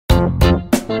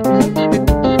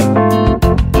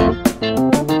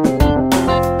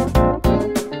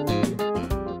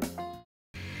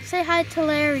Say hi to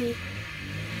Larry.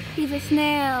 He's a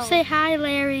snail. Say hi,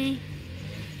 Larry.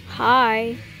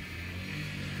 Hi.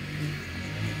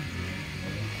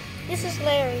 This is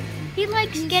Larry. He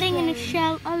likes getting in a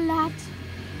shell a lot.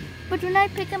 But when I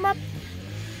pick him up,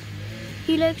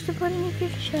 he likes to put in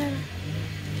his shell.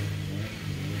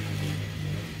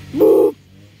 Move!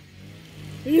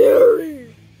 Larry!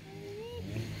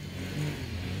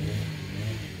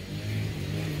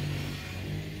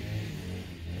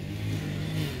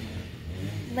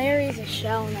 Larry's a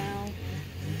shell now.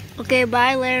 Okay,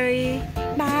 bye, Larry.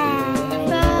 Bye.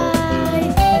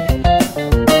 Bye.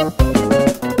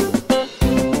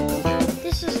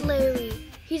 This is Larry.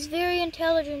 He's very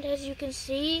intelligent, as you can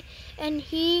see, and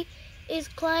he is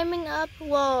climbing up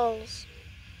walls.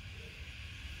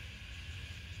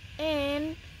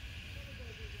 And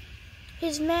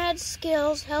his mad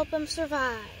skills help him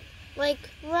survive, like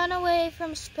run away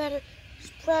from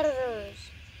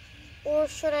predators, or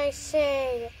should I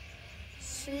say,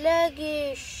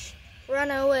 sluggish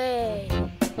run away.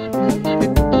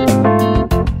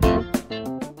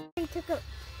 I took a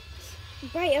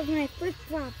bite of my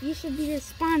flip-flop. You should be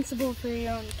responsible for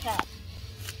your own pet.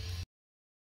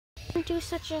 Don't do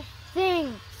such a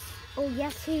thing. Oh,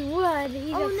 yes, he would.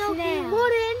 He's Oh a no, snail. he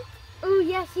wouldn't. Oh,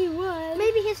 yes, he would.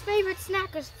 Maybe his favorite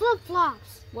snack is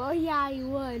flip-flops. Well, yeah, he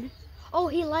would. Oh,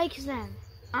 he likes them.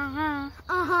 Uh-huh.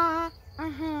 Uh-huh.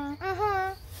 Uh-huh.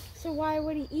 Uh-huh. So why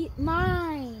would he eat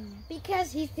mine?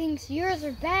 Because he thinks yours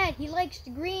are bad. He likes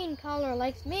the green color,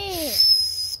 like me.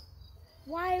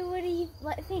 Why would he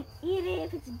eat it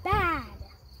if it's bad?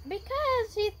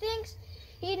 Because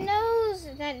he knows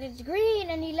that it's green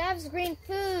and he loves green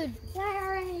food.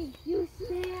 Larry, you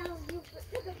snail, you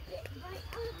took a bit right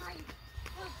out of my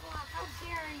flip-flop. How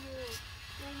dare you?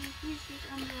 Larry, he's just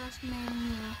underestimating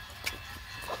you.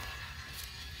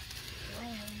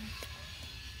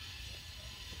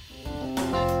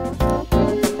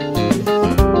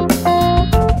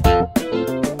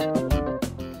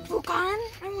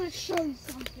 I'm going to show you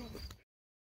something.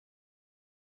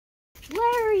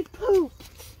 Larry pooped.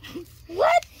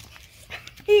 What?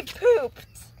 He pooped.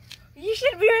 You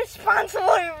should be responsible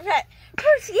for your pet.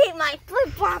 First he ate my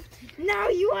flip-flop. Now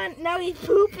he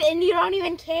pooped and you don't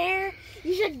even care?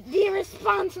 You should be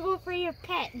responsible for your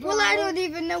pet, bro. Well, I don't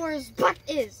even know where his butt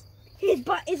is. His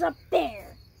butt is up there.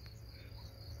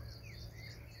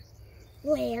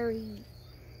 Larry.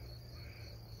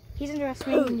 He's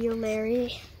underestimating you,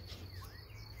 Larry.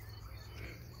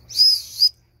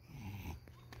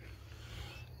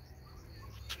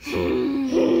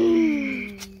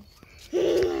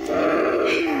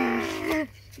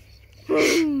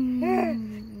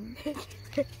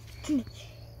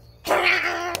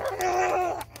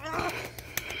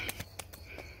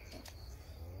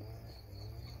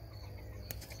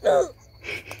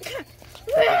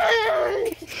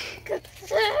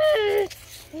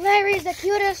 Larry's the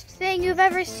cutest thing you've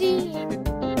ever seen.